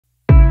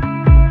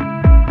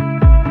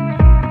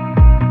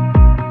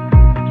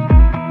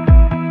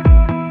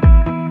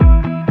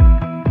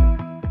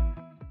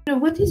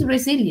what is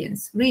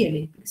resilience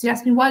really? Because you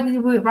asked me, why did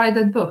you write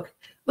that book?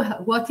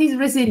 Well, what is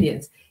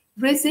resilience?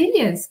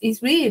 Resilience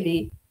is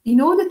really in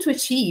order to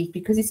achieve,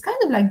 because it's kind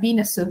of like being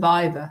a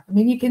survivor. I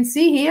mean, you can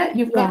see here,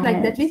 you've got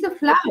like that little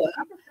flower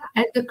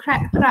and the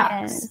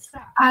cracks.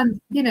 And,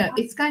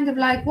 it's kind of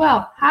like,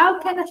 well, how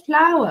can a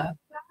flower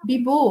be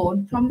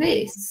born from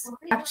this?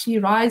 It actually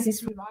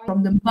rises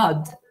from the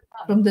mud,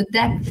 from the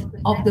depth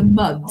of the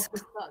mud,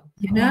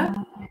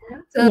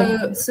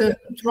 So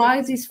it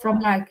rises from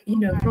like,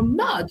 from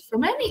mud,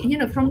 from any,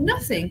 from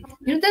nothing.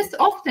 That's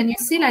often you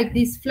see like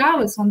these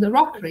flowers on the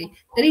rockery.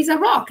 There is a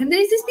rock and there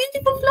is this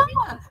beautiful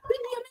flower,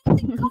 really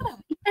amazing color.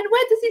 And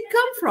where does it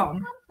come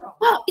from?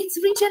 Well, it's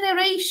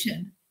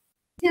regeneration,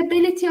 the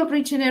ability of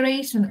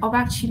regeneration, of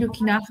actually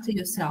looking after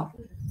yourself.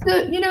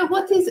 So,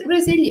 what is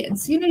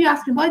resilience? You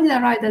asked me, why did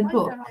I write that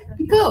book?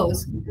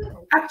 Because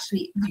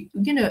actually,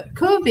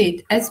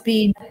 COVID has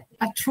been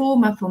a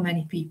trauma for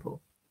many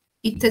people.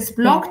 It has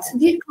blocked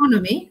the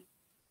economy,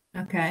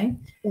 okay?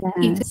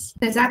 Yes.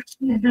 It has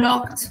actually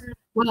blocked,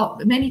 well,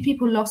 many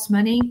people lost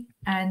money,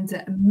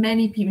 and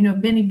many people,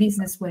 many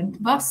business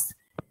went bust.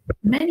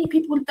 Many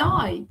people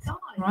died,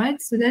 right?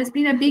 So there's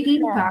been a big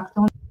impact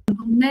on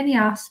many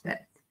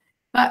aspects.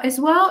 But as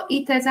well,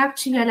 it has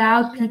actually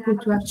allowed people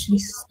to actually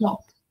stop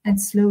and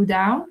slow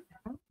down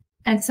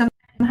and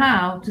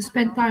somehow to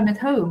spend time at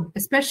home.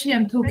 Especially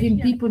I'm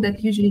talking people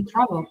that usually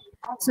travel.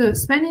 So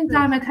spending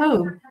time at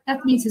home,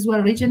 that means as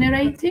well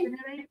regenerating,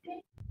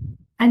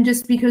 and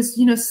just because,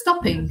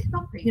 stopping.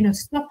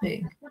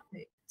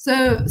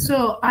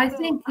 So I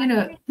think,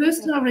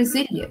 personal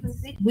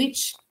resilience,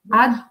 which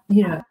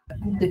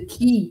the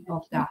key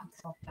of that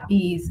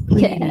is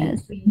really,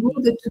 in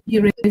order to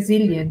be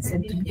resilient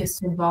and to be a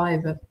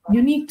survivor,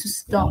 you need to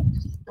stop.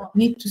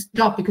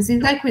 Because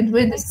it's like with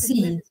the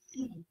seed.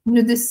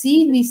 The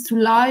seed needs to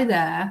lie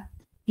there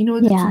in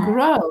order to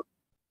grow.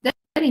 Then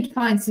it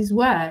finds its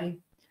way.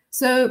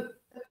 So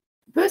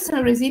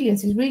personal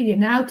resilience is really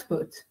an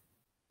output,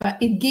 but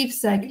it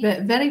gives like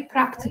very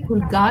practical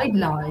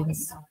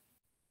guidelines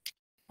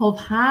of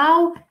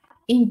how,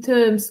 in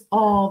terms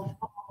of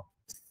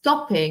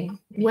stopping,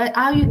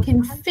 how you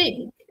can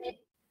think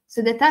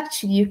so that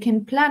actually you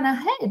can plan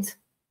ahead,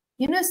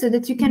 so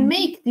that you can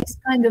make this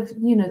kind of,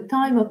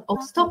 time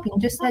of stopping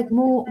just like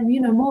more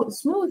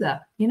smoother.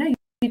 You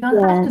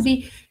don't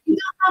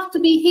have to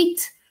be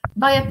hit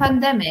by a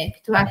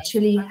pandemic to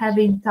actually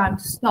having time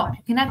to stop.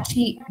 You can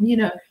actually,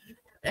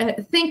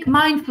 think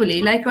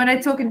mindfully. Like when I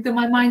talk into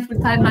my mindful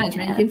time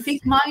management, you can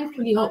think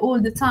mindfully all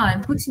the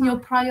time, putting your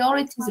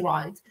priorities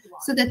right,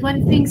 so that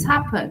when things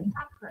happen,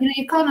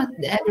 you cannot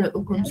ever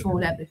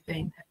control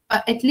everything,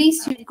 but at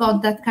least you've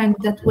got that kind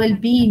of that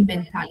well-being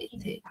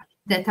mentality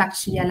that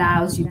actually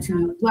allows you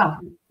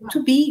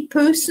to be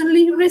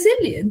personally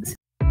resilient.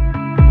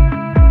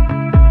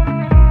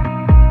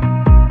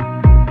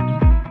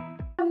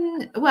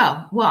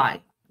 Well,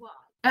 why?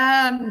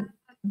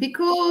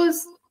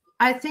 Because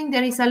I think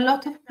there is a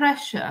lot of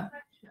pressure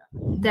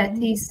that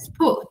is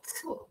put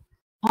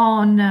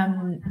on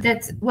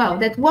that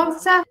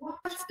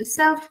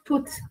oneself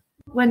put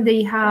when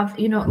they have,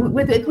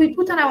 we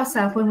put on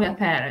ourselves when we are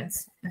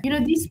parents.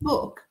 This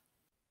book,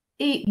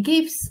 it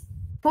gives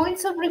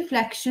points of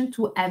reflection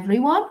to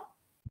everyone,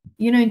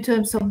 in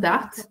terms of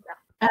that,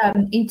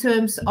 in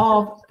terms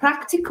of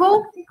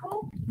practical,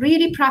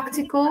 really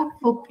practical,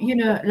 for,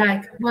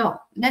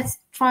 let's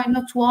try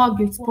not to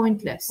argue, it's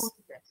pointless.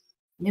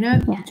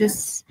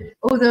 Just,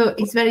 although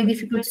it's very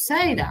difficult to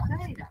say that,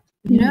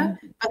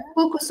 but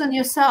focus on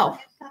yourself,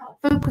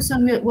 focus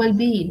on your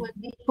well-being,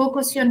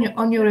 focus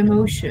on your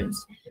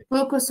emotions,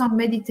 focus on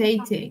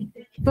meditating,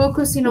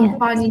 focusing on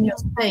finding your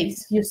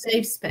space, your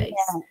safe space,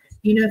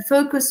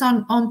 focus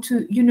on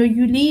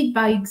you lead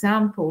by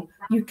example.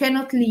 You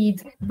cannot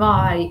lead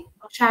by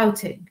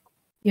shouting,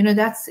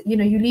 that's, you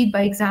lead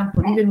by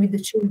example, even with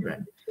the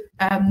children.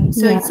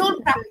 So it's all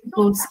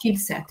practical skill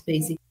set,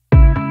 basically.